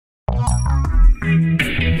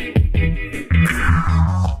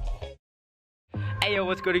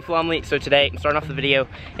what's Cody Flom. So today, I'm starting off the video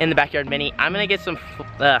in the backyard mini. I'm gonna get some,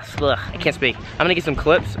 I can't speak. I'm gonna get some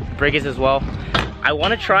clips, Brig is as well. I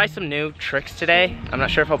wanna try some new tricks today. I'm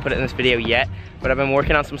not sure if I'll put it in this video yet, but I've been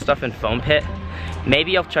working on some stuff in foam pit.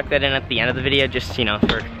 Maybe I'll chuck that in at the end of the video, just, you know,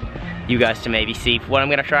 for you guys to maybe see what I'm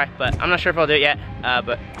gonna try, but I'm not sure if I'll do it yet,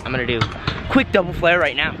 but I'm gonna do quick double flare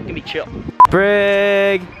right now. It's gonna be chill.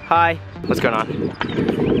 Brig, hi. What's going on? You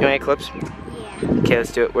want any clips? Yeah. Okay,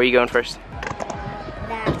 let's do it. Where are you going first?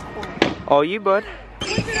 That corner. Oh, you, bud.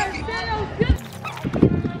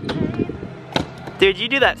 Dude, you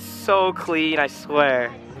do that so clean, I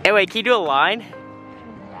swear. Hey, wait, can you do a line?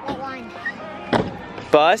 What line?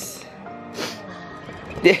 Bus?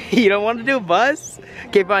 You don't want to do a bus?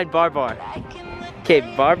 Okay, fine, bar. Okay,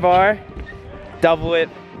 bar, double whip,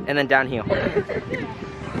 and then downhill.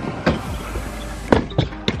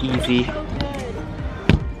 Easy.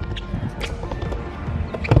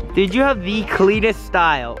 Dude, you have the cleanest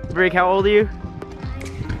style. Brig, how old are you?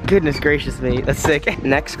 Goodness gracious me, that's sick.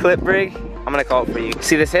 Next clip, Brig, I'm gonna call it for you.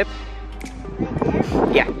 See this hip?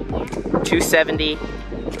 Yeah. 270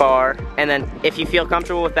 bar, and then if you feel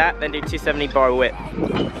comfortable with that, then do 270 bar whip.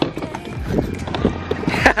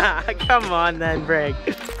 Come on then, Brig.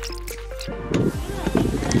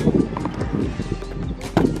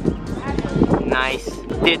 Nice.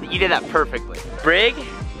 Dude, you did that perfectly. Brig,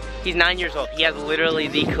 he's 9 years old. He has literally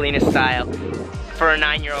the cleanest style for a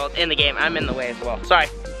 9-year-old in the game. I'm in the way as well. Sorry.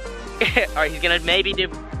 Alright, he's gonna maybe do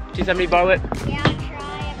 270 bar whip. Yeah,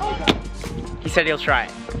 I'll try it. He said he'll try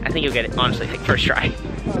it. I think he'll get it, honestly, like first try.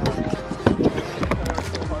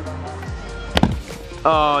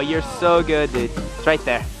 Oh, you're so good, dude. It's right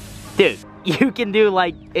there. Dude, you can do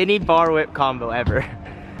like any bar whip combo ever.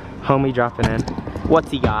 Homie dropping in.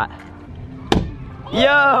 What's he got?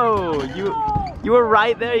 Yo, you were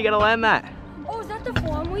right there. You gotta land that. Oh, is that the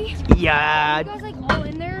Flom we? Yeah. Are you guys like all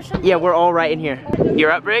in there or something? Yeah, we're all right in here. You're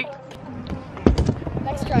up, Brig?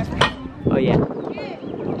 Next try. Oh yeah.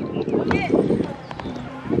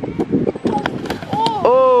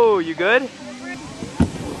 Oh, you good?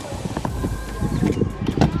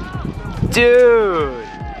 Dude,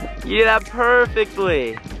 you did that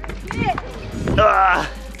perfectly. Ugh.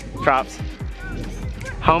 Props.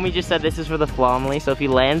 Homie just said this is for the Flomly, so if he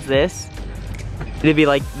lands this, it'd be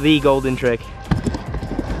like the golden trick.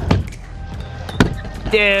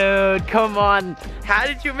 Dude, come on. How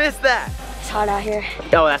did you miss that? It's hot out here.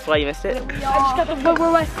 Oh, that's why you missed it? I just got the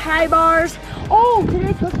Wilbur West high bars. Oh,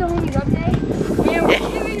 today took the homie rub day. And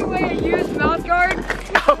we're giving away a used mouth guard.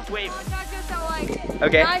 Oh, wait. Contact us at like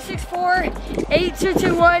Okay.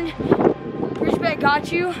 964-8221. Beck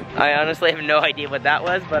got you. I honestly have no idea what that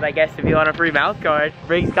was, but I guess if you want a free mouth guard,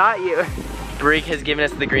 Brig's got you. Brig has given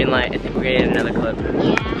us the green light. I think we're getting another clip.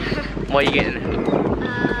 Yeah. What are you getting?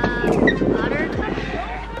 Water.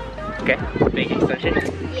 Okay, big extension.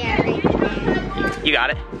 Yeah, right there. You got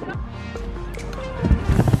it.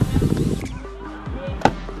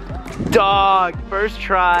 Dog, first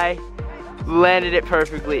try, landed it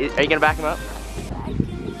perfectly. Are you gonna back him up?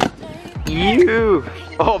 You.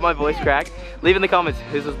 Oh, my voice cracked. Leave in the comments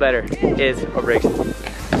whose was better, his or Brig's.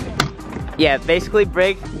 Yeah, basically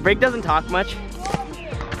Brig doesn't talk much.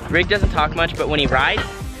 Brig doesn't talk much, but when he rides,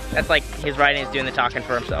 that's like his riding is doing the talking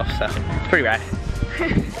for himself, so it's pretty rad.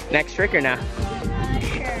 Next trick or now?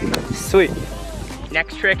 Sure. Sweet.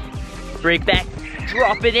 Next trick, Brig Beck,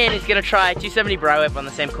 drop it in. He's gonna try 270 bar whip on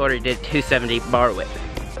the same quarter he did 270 bar whip.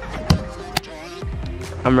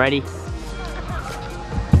 I'm ready.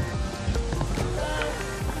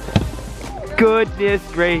 Goodness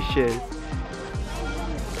gracious.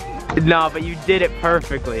 No, but you did it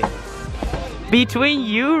perfectly. Between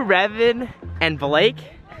you, Revin, and Blake,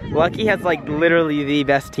 Lucky has like literally the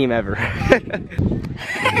best team ever.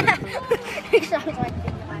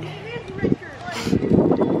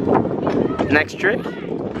 Next trick? Get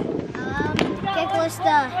close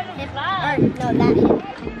to hip, or no, that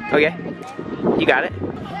hip. Okay, you got it.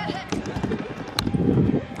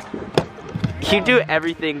 You do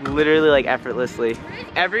everything literally like effortlessly.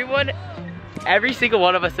 Every single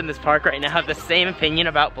one of us in this park right now have the same opinion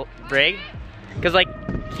about Brig. Cause like,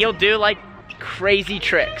 he'll do like crazy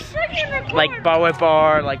tricks. Like bar whip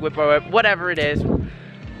bar, like whip bar whip, whatever it is.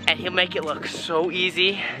 And he'll make it look so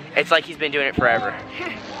easy. It's like he's been doing it forever.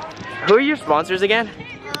 Who are your sponsors again?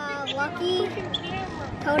 Lucky,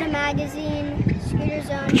 Cody Magazine, Scooter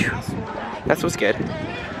Zone, S1. That's what's good.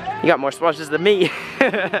 You got more sponsors than me.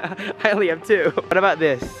 I only have 2. What about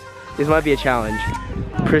this? This might be a challenge.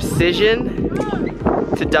 Precision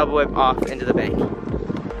to double whip off into the bank.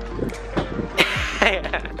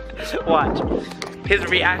 Watch. his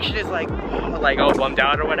reaction is like oh, bummed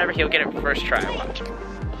out or whatever. He'll get it first try. Watch.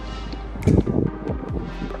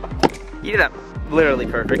 You did that literally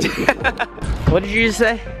perfect. What did you just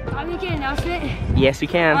say? We can announce it. Yes, we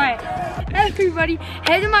can. All right, everybody,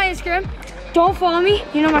 head to my Instagram. Don't follow me.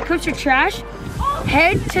 You know my clips are trash.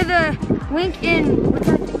 Head to the link in what's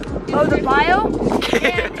that thing? Oh, the bio.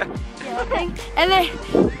 And then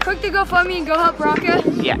click the GoFundMe and go help Bronca.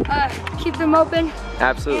 Yeah. Keep them open.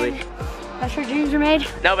 Absolutely. And that's where dreams are made.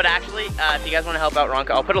 No, but actually, if you guys want to help out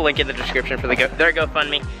Ronca, I'll put a link in the description for their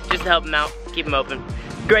GoFundMe, just to help them out, keep them open.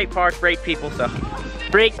 Great park, great people, so.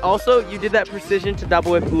 Break, also, you did that precision to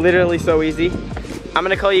double whip literally so easy. I'm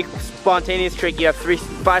gonna call you spontaneous trick. You have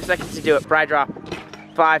 5 seconds to do it. Bri drop.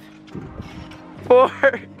 5, 4,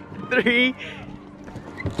 3.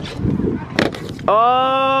 Oh,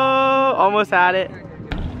 almost had it.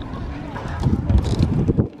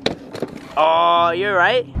 Oh, you're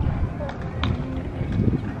right.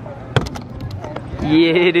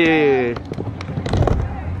 Yeah, dude.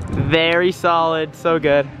 Very solid, so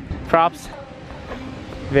good. Props.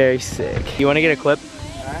 Very sick. You want to get a clip?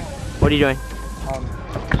 Alright. What are you doing?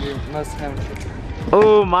 Your most common trick.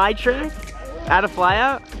 Oh, my trick? At a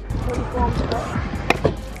flyout?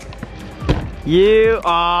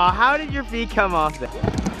 How did your feet come off there?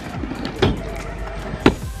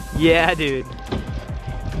 Yeah, dude.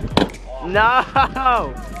 No!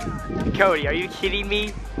 Cody, are you kidding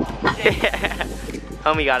me?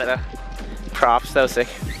 Homie got it though. Props, so sick.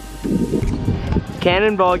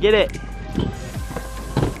 Cannonball, get it.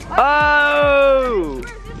 Oh!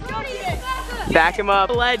 Back him up,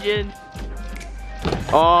 legend.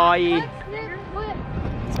 Oh, yeah.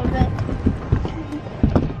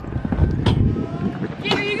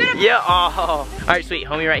 Yeah, oh. All right, sweet,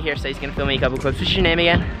 homie right here, so he's gonna film me a couple clips. What's your name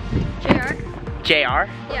again? JR. JR?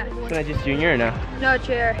 Yeah. Can I just Junior or no? No,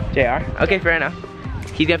 JR. JR? Okay, fair enough.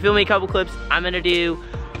 He's gonna film me a couple clips. I'm gonna do,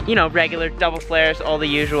 you know, regular double flares, all the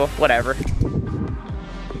usual, whatever.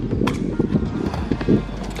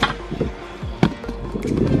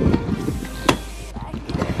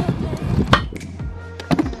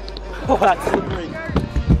 Oh, that's slippery.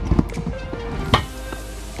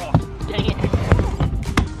 Oh, dang it.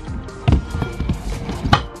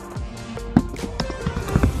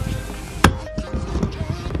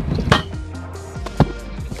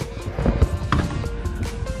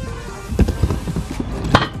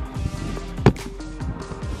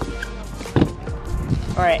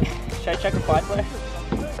 All right, should I check a fly flare?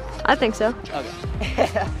 I think so. Okay.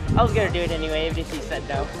 I was gonna do it anyway, even if he said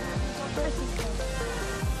no.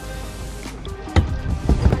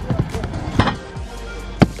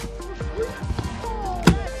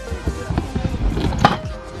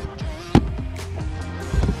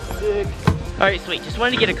 Sick. All right, sweet. Just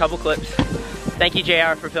wanted to get a couple clips. Thank you,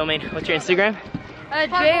 JR, for filming. What's your Instagram?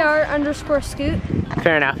 JR_scoot.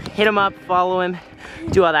 Fair enough. Hit him up, follow him,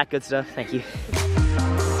 do all that good stuff. Thank you.